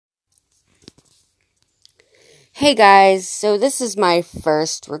Hey guys, so this is my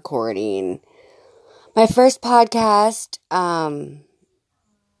first recording. My first podcast,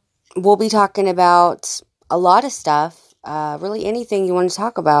 we'll be talking about a lot of stuff, really anything you want to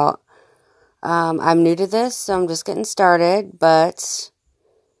talk about. I'm new to this, so I'm just getting started, but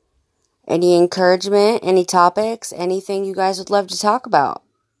any encouragement, any topics, anything you guys would love to talk about.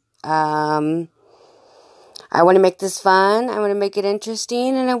 I want to make this fun, I want to make it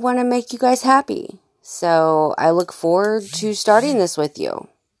interesting, and I want to make you guys happy. So I look forward to starting this with you.